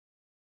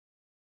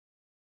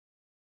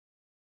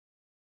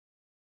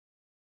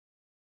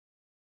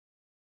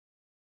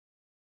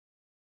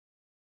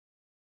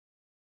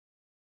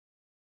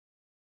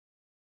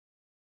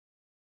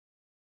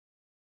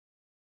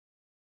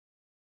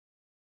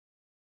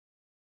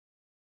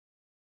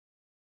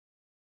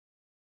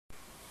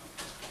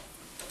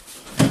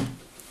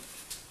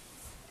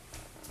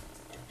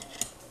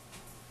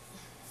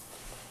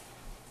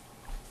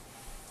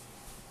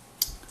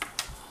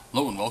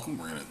Hello and welcome.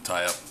 We're going to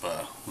tie up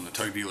one of the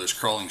tug dealer's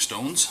crawling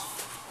stones.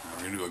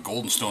 We're going to do a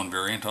golden stone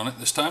variant on it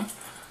this time.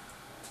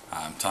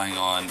 I'm tying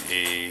on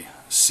a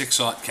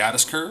 6/0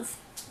 caddis curve.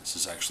 This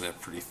is actually a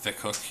pretty thick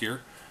hook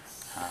here.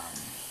 I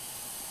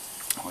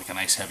like a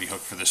nice heavy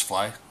hook for this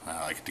fly.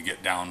 I like it to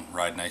get down,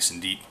 ride nice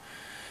and deep.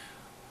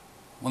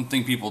 One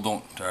thing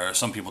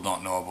some people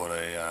don't know about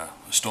a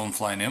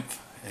stonefly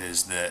nymph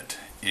is that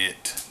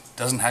it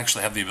doesn't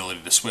actually have the ability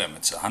to swim.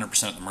 It's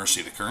 100% at the mercy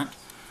of the current.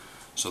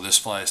 So this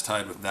fly is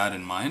tied with that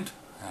in mind,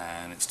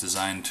 and it's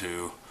designed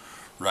to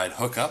ride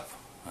hook up,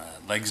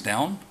 legs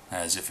down,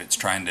 as if it's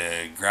trying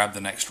to grab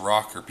the next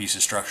rock or piece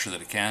of structure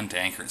that it can to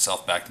anchor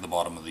itself back to the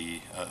bottom of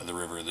the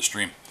river or the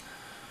stream.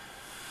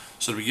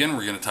 So to begin,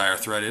 we're going to tie our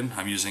thread in.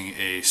 I'm using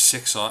a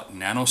 6/0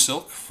 nano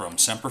silk from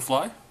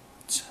Semperfli.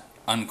 It's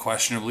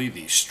unquestionably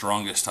the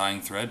strongest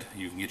tying thread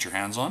you can get your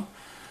hands on.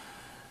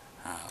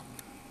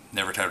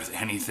 Never tied with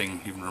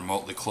anything even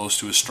remotely close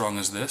to as strong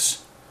as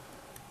this.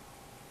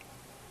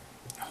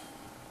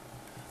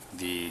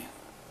 The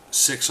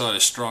 6/0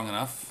 is strong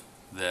enough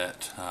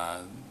that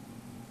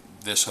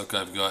this hook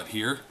I've got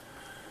here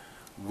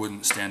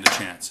wouldn't stand a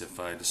chance. If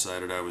I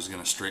decided I was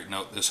going to straighten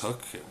out this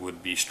hook, it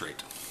would be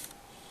straight.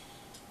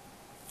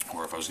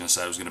 Or if I was going to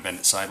say I was going to bend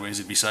it sideways,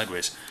 it'd be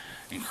sideways.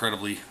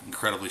 Incredibly,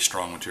 incredibly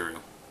strong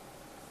material.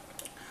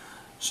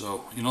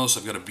 So you notice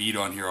I've got a bead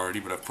on here already,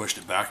 but I've pushed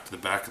it back to the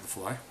back of the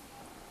fly.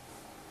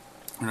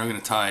 We're now going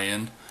to tie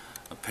in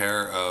a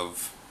pair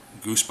of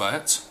goose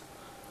biots.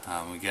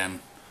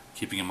 Again,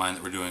 keeping in mind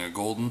that we're doing a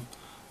golden,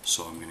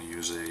 so I'm going to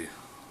use a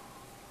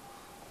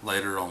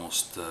lighter,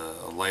 almost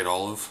a light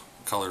olive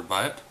colored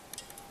biot.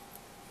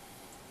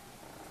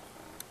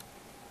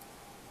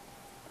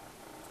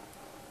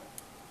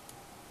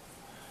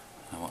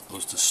 I want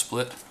those to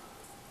split.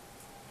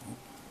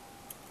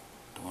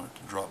 Don't want it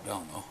to drop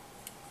down though.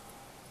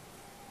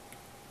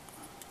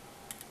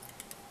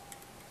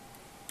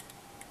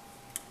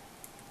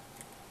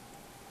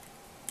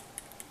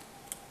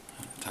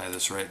 Tie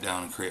this right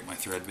down and create my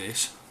thread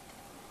base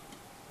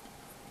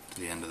to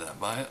the end of that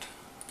biot.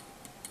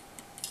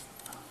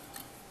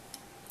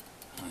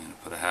 I'm going to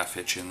put a half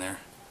hitch in there.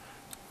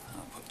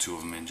 I'll put two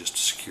of them in just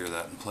to secure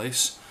that in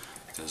place,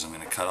 because I'm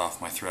going to cut off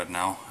my thread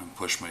now and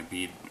push my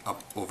bead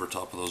up over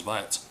top of those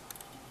biots.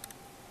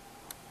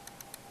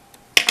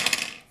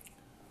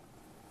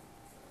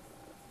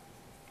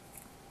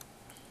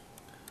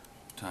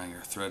 Tying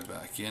our thread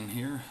back in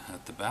here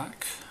at the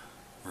back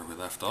where we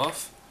left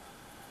off.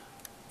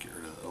 Get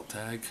rid of the little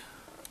tag.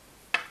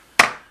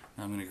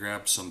 Now I'm going to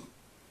grab some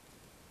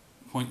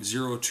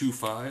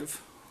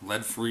 0.025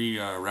 lead-free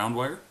round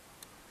wire.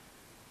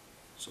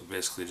 So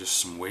basically just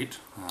some weight.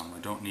 I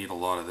don't need a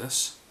lot of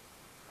this.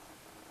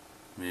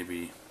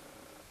 Maybe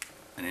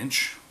an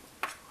inch.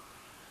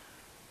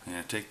 I'm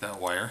going to take that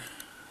wire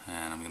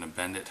and I'm going to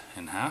bend it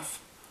in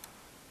half.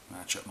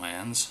 Match up my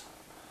ends.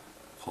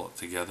 Pull it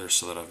together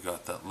so that I've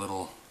got that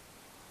little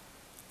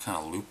kind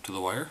of loop to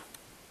the wire.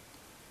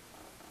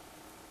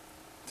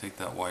 Take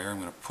that wire,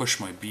 I'm going to push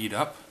my bead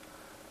up,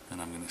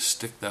 and I'm going to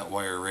stick that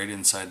wire right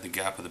inside the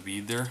gap of the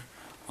bead there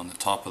on the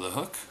top of the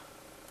hook.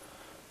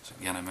 So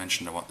again, I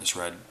mentioned I want this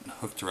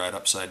hook to ride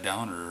upside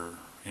down or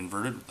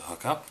inverted with the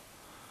hook up.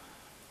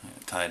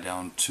 Tie it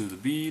down to the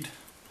bead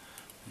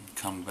and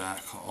come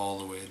back all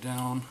the way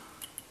down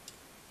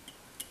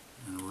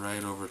and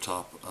right over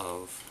top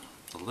of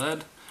the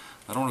lead.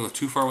 I don't want to go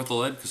too far with the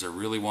lead because I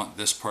really want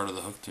this part of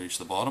the hook to reach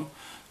the bottom,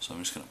 so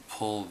I'm just going to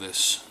pull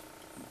this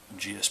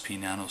GSP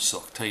nano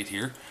silk tight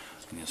here,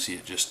 and you'll see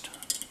it just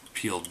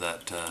peeled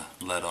that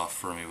lead off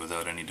for me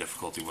without any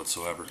difficulty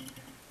whatsoever.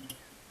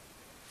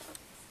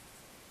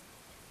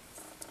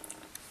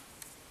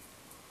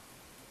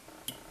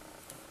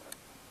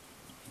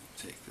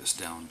 Take this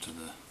down to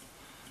the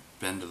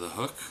bend of the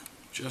hook,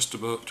 just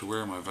about to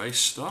where my vise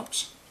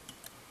stops,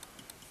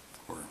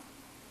 or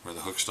where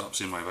the hook stops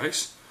in my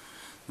vise.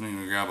 Then I'm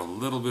going to grab a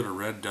little bit of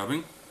red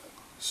dubbing.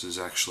 This is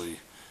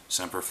actually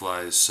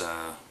Semperfli's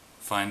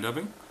fine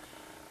dubbing,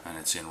 and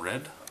it's in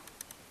red.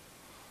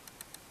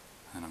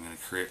 And I'm going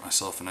to create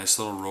myself a nice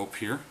little rope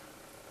here.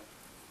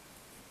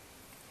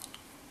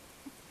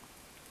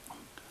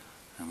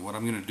 And what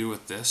I'm going to do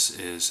with this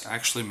is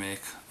actually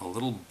make a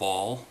little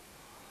ball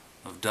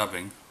of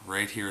dubbing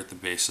right here at the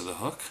base of the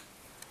hook.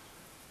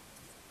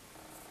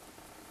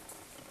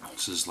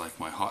 This is like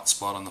my hot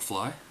spot on the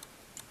fly.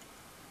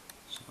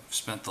 So I've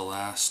spent the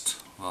last,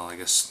 well, I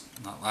guess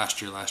not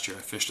last year I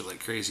fished it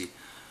like crazy,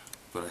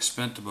 but I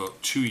spent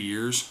about 2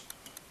 years,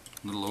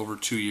 a little over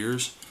 2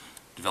 years,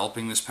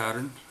 developing this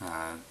pattern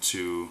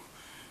to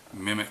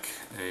mimic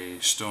a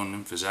stone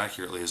nymph as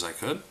accurately as I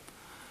could.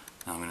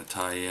 Now I'm going to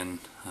tie in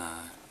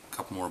a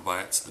couple more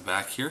biots at the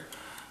back here.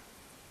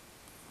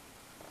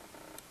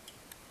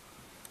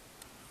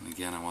 And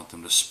again, I want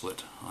them to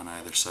split on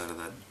either side of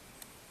that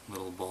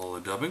little ball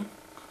of dubbing.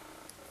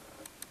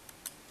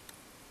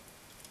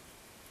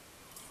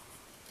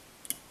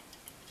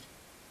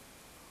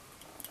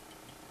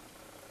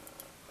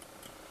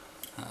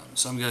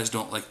 Some guys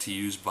don't like to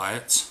use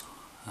biots.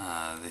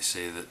 They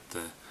say that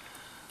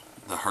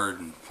the the hard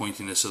and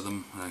pointiness of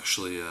them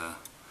actually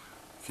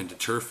can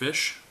deter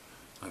fish.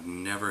 I've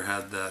never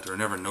had that, or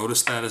never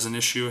noticed that as an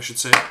issue, I should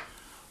say,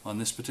 on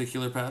this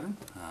particular pattern.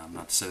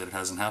 Not to say that it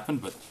hasn't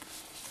happened, but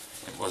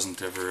it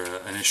wasn't ever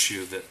an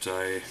issue that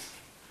I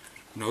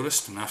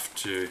noticed enough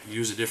to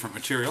use a different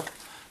material.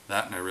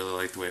 That, and I really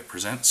like the way it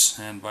presents,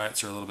 and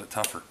bites are a little bit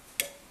tougher.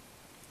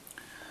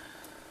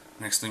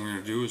 Next thing we're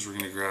going to do is we're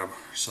going to grab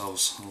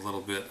ourselves a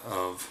little bit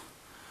of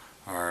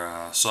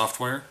our soft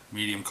wire,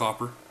 medium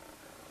copper.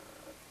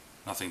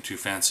 Nothing too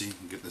fancy. You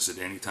can get this at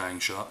any tying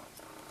shop.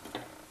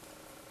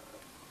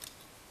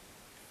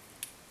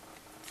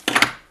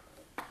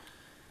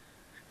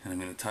 And I'm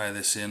going to tie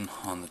this in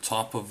on the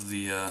top of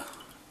the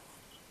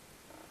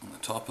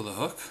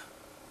hook.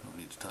 I don't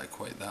need to tie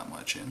quite that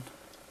much in.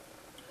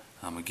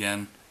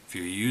 Again, if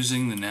you're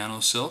using the nano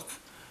silk,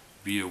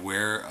 be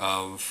aware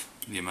of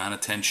the amount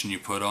of tension you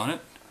put on it.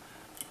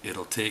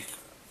 It'll take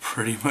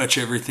pretty much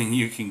everything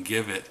you can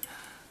give it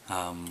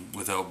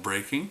without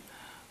breaking,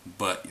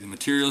 but the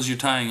materials you're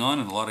tying on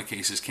in a lot of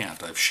cases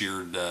can't. I've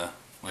sheared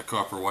my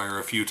copper wire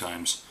a few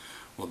times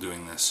while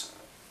doing this.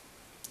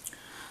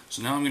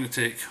 So now I'm going to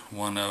take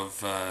one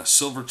of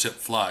Silver Tip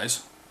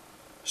Fly's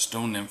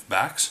Stone Nymph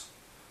backs.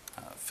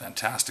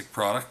 Fantastic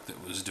product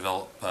that was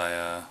developed by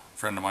a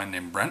friend of mine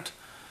named Brent.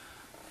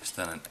 He's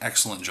done an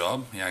excellent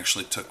job. He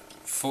actually took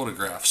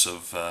photographs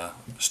of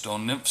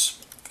stone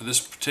nymphs for this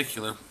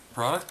particular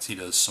product. He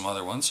does some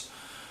other ones,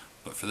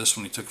 but for this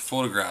one he took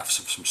photographs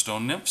of some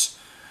stone nymphs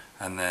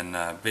and then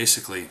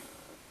basically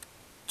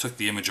took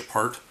the image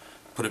apart,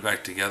 put it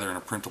back together in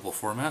a printable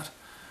format.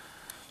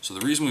 So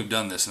the reason we've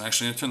done this, and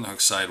actually I'm going to turn the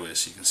hook sideways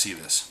so you can see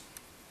this.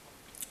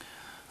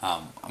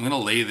 I'm going to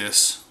lay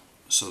this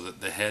so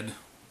that the head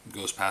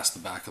goes past the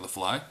back of the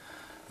fly,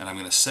 and I'm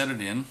going to set it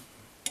in,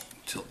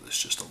 tilt this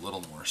just a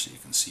little more so you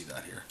can see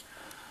that here.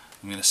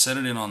 I'm going to set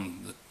it in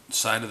on the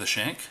side of the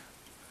shank,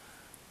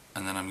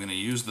 and then I'm going to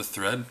use the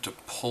thread to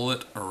pull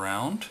it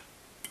around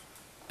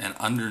and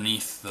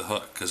underneath the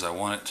hook, because I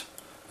want it,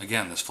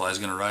 again, this fly is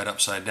going to ride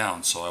upside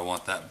down, so I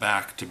want that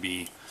back to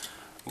be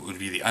what would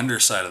be the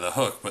underside of the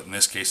hook, but in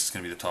this case it's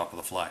going to be the top of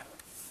the fly.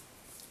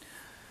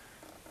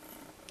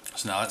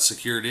 So now it's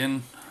secured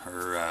in,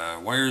 our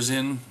wire's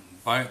in,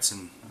 bites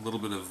and a little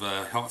bit of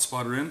hot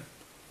spotter in.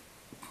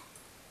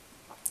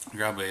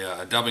 Grab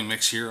a dubbing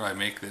mix here. I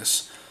make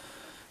this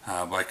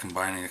by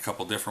combining a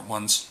couple different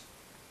ones.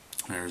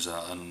 There's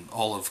an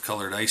olive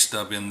colored ice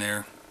dub in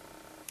there,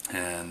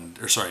 and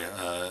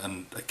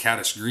a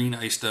caddis green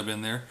ice dub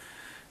in there,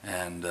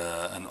 and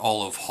an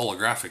olive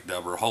holographic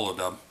dub or holo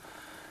dub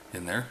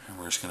in there. And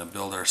we're just going to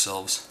build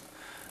ourselves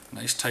a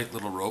nice tight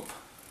little rope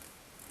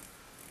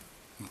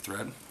and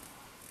thread.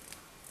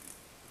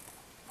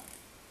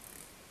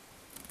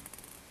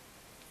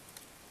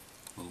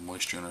 A little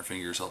moisture in our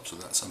fingers helps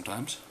with that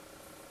sometimes.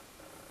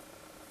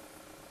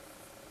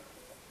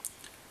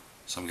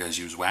 Some guys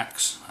use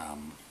wax.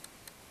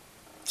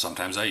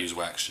 Sometimes I use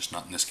wax, just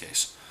not in this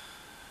case.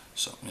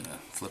 So I'm going to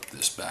flip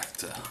this back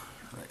to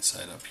right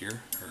side up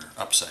here, or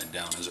upside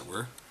down as it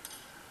were.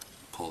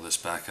 Pull this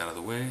back out of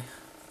the way.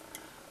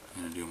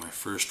 I'm going to do my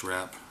first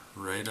wrap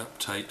right up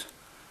tight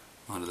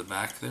onto the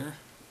back there.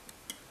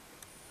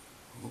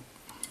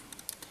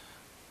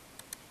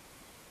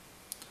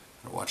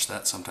 Watch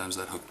that, sometimes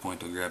that hook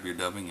point will grab your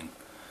dubbing and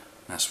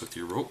mess with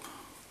your rope.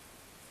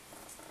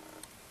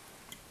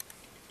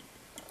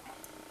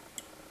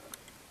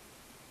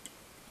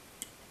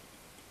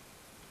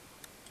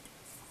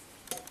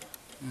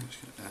 I'm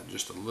just going to add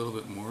just a little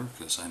bit more,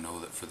 because I know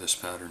that for this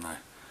pattern,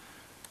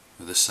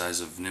 for this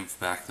size of nymph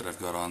back that I've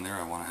got on there,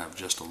 I want to have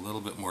just a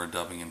little bit more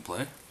dubbing in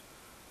play.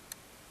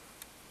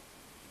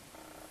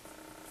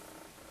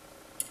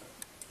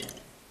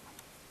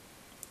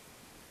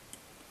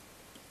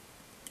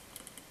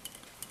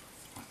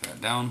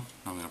 Down.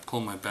 I'm going to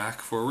pull my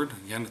back forward.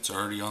 Again, it's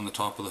already on the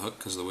top of the hook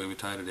because of the way we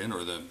tied it in,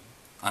 or the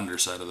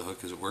underside of the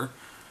hook as it were,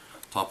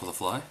 top of the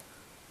fly.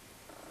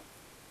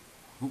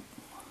 Oop.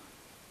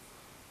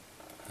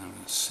 I'm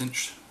going to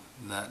cinch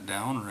that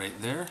down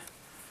right there,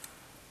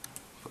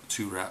 put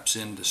 2 wraps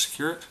in to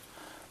secure it.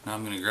 Now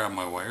I'm going to grab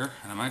my wire,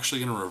 and I'm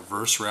actually going to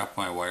reverse wrap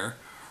my wire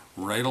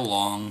right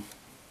along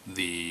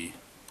the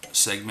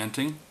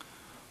segmenting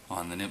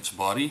on the nymph's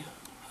body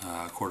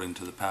according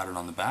to the pattern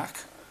on the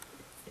back.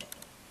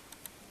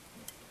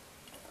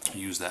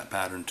 Use that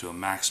pattern to a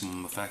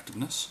maximum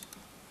effectiveness.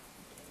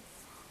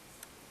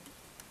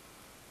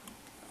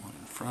 One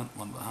in front,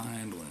 one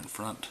behind, one in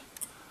front,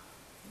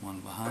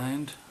 one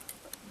behind.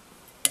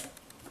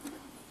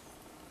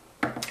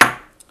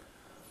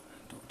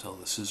 Don't tell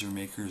the scissor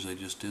makers I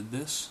just did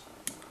this.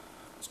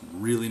 It's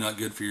really not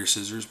good for your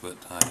scissors, but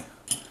I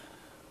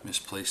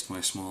misplaced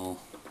my small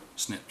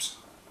snips.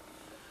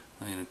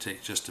 I'm going to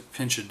take just a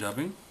pinch of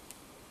dubbing.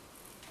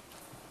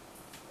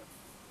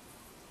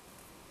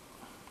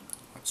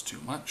 That's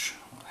too much,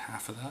 about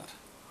half of that.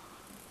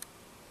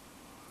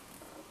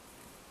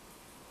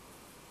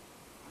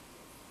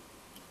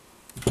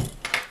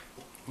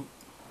 Oop.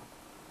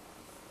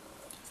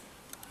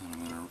 And I'm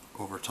going to,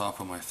 over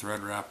top of my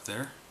thread wrap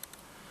there,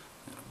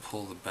 I'm going to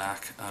pull the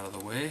back out of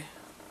the way,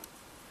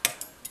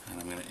 and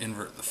I'm going to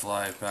invert the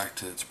fly back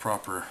to its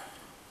proper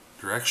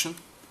direction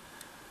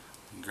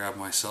and grab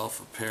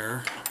myself a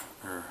pair,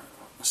 or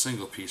a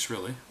single piece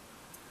really,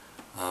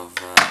 of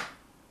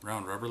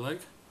round rubber leg.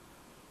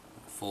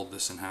 Fold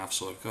this in half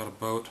so I've got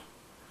about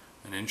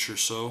an inch or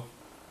so,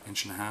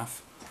 inch and a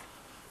half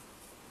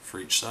for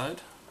each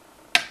side.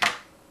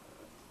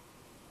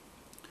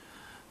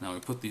 Now we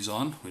put these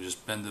on, we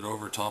just bend it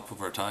over top of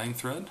our tying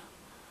thread.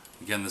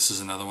 Again, this is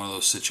another one of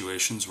those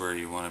situations where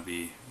you want to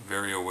be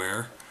very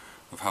aware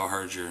of how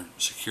hard you're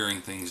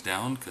securing things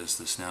down, because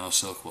this nano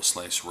silk will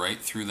slice right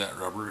through that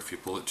rubber if you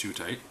pull it too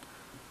tight.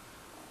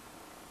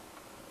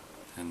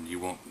 And you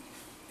won't,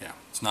 yeah,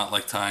 it's not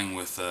like tying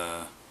with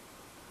a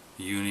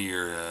uni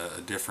or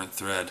a different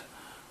thread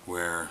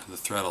where the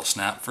thread will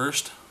snap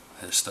first.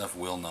 This stuff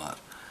will not.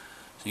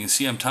 So you can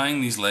see I'm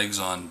tying these legs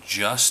on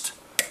just,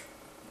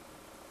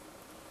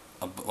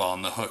 well,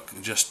 on the hook,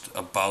 just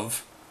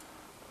above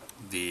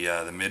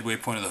the midway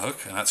point of the hook,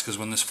 and that's because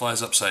when this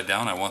flies upside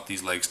down, I want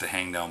these legs to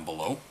hang down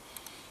below.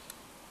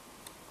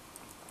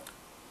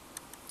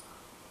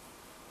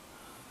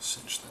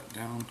 Cinch that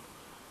down.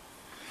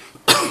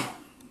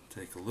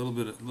 Take a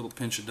little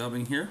pinch of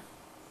dubbing here.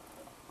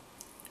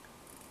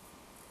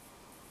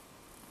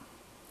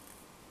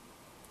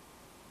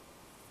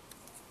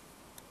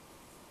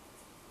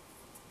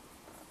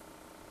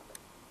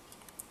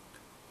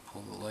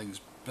 Pull the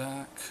legs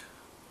back,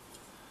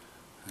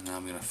 and now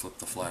I'm going to flip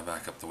the fly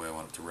back up the way I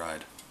want it to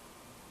ride.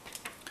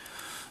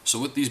 So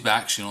with these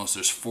backs, you notice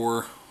there's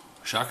 4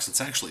 shucks.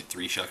 It's actually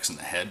 3 shucks in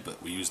the head,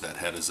 but we use that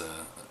head as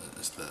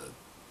the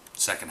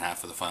second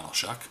half of the final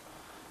shuck.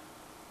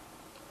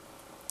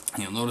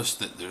 And you'll notice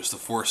that there's the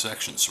 4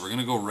 sections. So we're going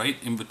to go right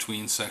in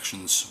between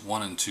sections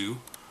 1 and 2.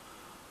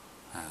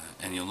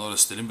 And you'll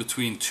notice that in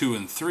between 2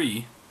 and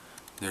 3,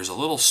 there's a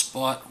little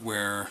spot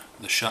where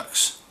the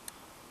shucks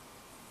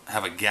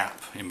have a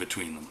gap in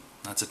between them.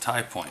 That's a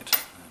tie point.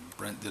 And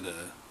Brent did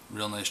a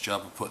real nice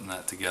job of putting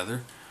that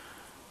together,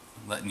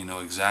 letting you know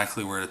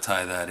exactly where to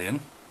tie that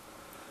in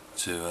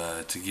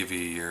to give you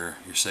your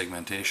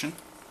segmentation.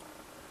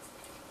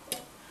 So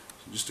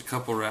just a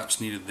couple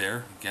wraps needed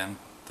there. Again,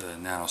 the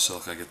nano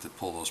silk, I get to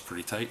pull those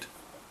pretty tight.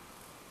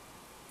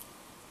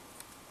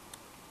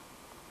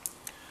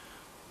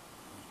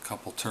 A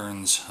couple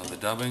turns of the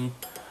dubbing,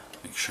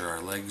 make sure our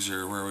legs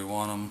are where we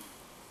want them.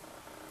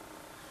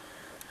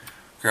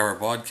 Grab our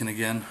bodkin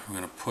again. We're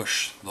going to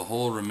push the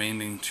whole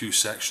remaining 2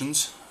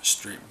 sections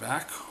straight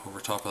back over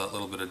top of that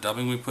little bit of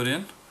dubbing we put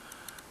in.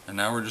 And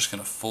now we're just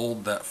going to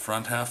fold that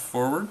front half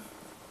forward.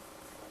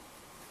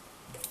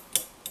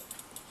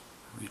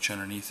 Reach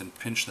underneath and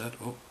pinch that.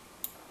 Oh.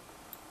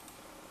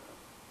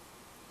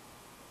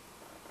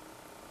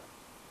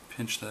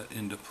 Pinch that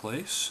into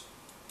place.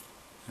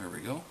 There we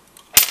go.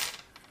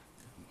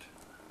 And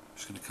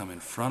just going to come in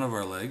front of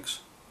our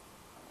legs.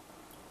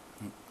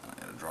 I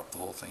gotta drop the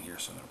whole thing here,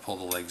 so I'm going to pull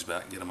the legs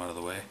back, get them out of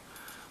the way,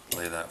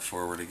 lay that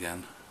forward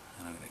again,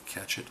 and I'm going to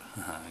catch it.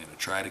 I'm going to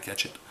try to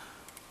catch it.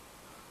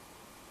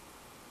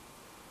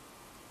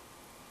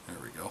 There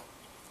we go.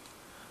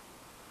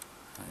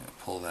 I'm going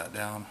to pull that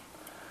down,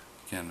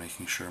 again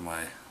making sure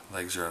my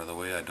legs are out of the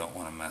way. I don't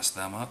want to mess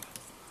them up.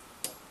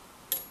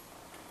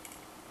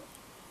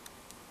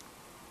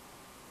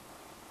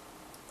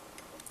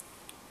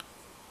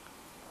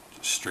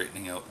 Just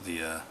straightening out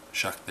the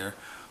shuck there.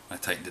 I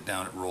tightened it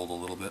down, it rolled a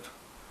little bit.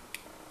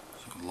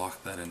 So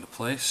lock that into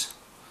place.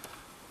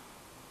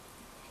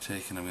 I'm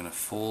going to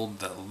fold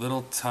that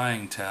little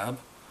tying tab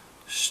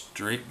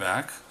straight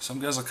back. Some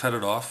guys will cut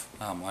it off.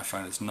 I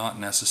find it's not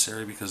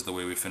necessary because the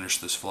way we finish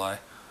this fly,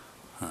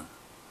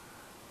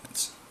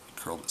 it's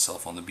curled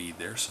itself on the bead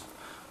there, so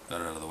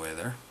got it out of the way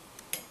there.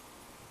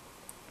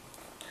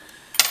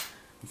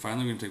 And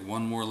finally, we're going to take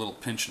one more little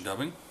pinch of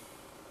dubbing.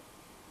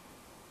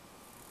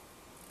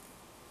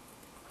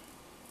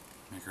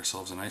 Make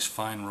ourselves a nice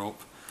fine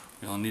rope.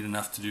 We only need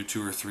enough to do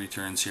 2 or 3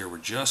 turns here. We're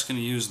just going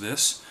to use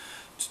this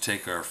to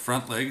take our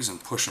front legs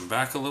and push them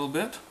back a little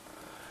bit,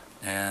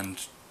 and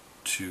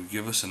to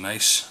give us a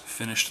nice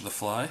finish to the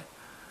fly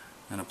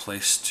and a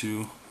place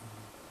to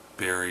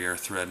bury our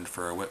thread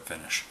for our whip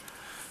finish.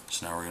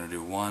 So now we're going to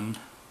do 1,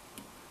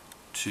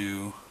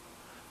 2,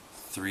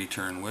 3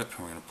 turn whip, and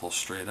we're going to pull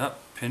straight up,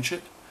 pinch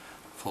it,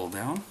 pull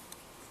down.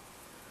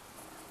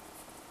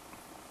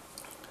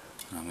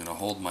 I'm going to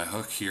hold my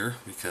hook here,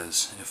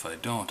 because if I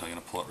don't, I'm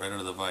going to pull it right out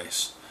of the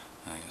vise.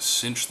 I'm going to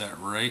cinch that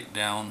right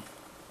down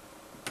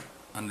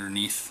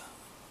underneath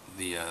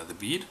the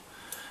bead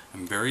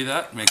and bury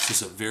that. Makes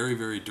this a very,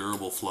 very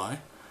durable fly.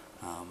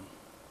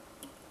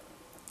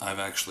 I've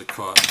actually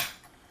caught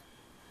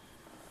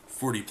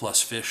 40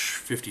 plus fish,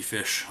 50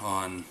 fish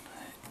on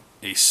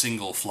a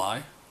single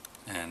fly,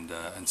 and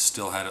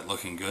still had it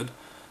looking good.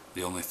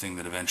 The only thing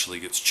that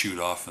eventually gets chewed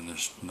off, and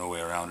there's no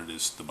way around it,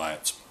 is the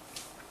bites.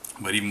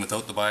 But even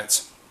without the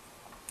bites,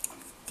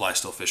 fly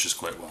still fishes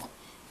quite well.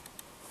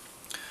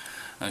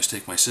 I just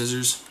take my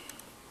scissors,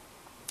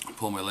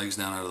 pull my legs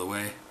down out of the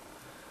way,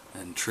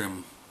 and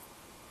trim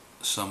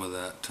some of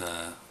that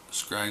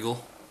scraggle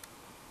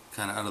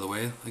kind of out of the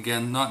way.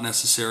 Again, not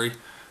necessary.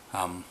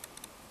 A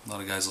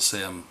lot of guys will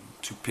say I'm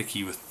too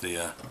picky with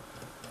the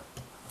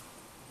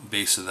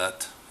base of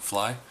that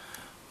fly,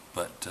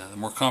 but the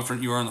more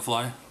confident you are on the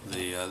fly,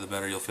 the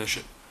better you'll fish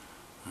it.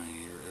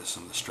 Here is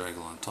some of the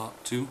straggle on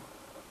top too.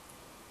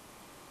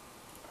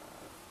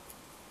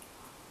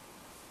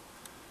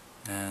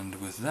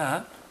 And with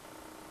that,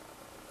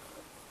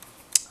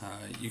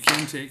 you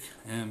can take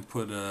and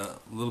put a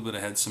little bit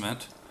of head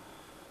cement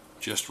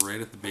just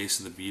right at the base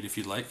of the bead if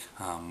you'd like.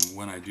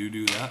 When I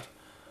do that,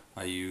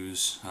 I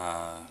use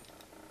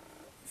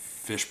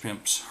Fish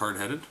Pimp's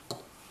Hard-Headed.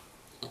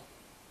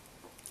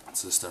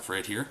 That's this stuff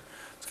right here.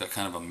 It's got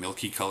kind of a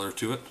milky color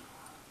to it.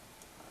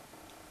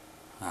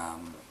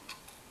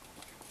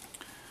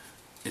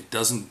 It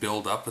doesn't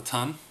build up a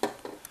ton,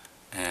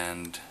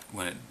 and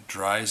when it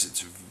dries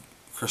it's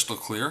crystal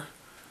clear.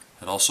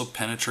 It also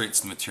penetrates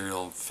the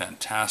material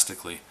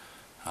fantastically.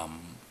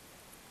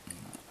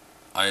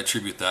 I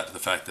attribute that to the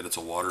fact that it's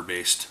a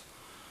water-based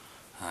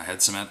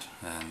head cement,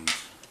 and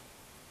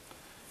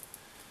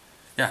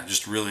yeah,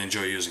 just really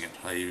enjoy using it.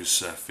 I use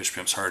Fish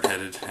Pimp's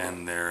Hard-Headed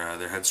and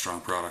their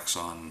Headstrong products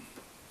on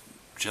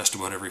just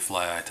about every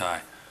fly I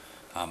tie.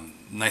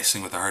 Nice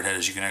thing with the hard-head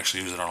is you can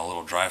actually use it on a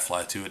little dry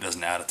fly too. It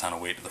doesn't add a ton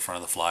of weight to the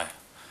front of the fly.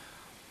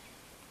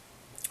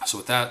 So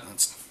with that,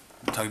 that's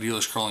Tug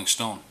Dealer's Crawling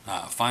Stone.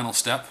 Final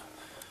step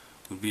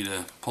would be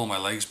to pull my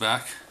legs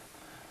back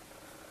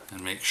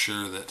and make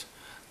sure that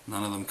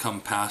none of them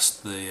come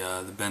past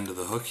the bend of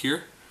the hook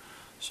here.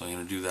 So I'm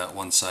going to do that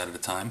one side at a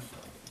time.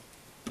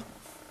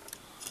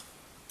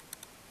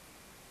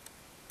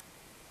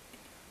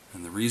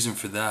 And the reason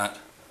for that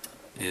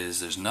is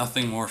there's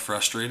nothing more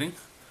frustrating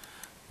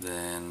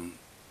than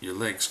your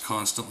legs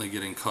constantly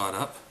getting caught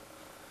up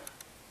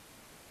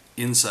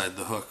inside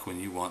the hook when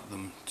you want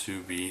them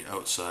to be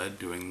outside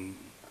doing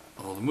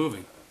all the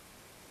moving.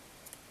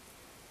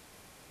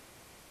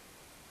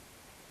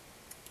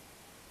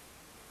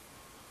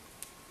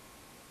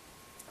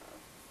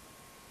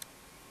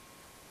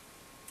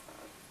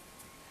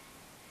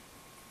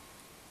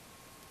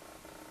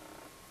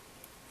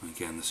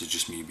 Again, this is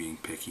just me being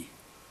picky.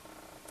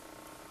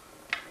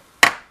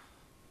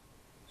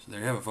 So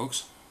there you have it,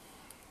 folks.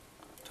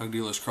 Tug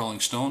Dealer's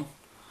Crawling Stone.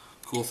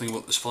 Cool thing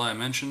about this fly I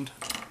mentioned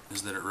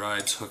is that it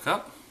rides hook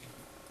up.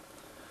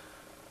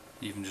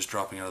 Even just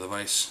dropping out of the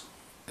vise,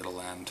 it'll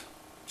land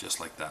just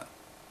like that.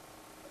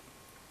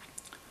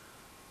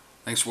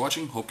 Thanks for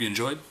watching. Hope you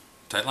enjoyed.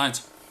 Tight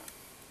lines.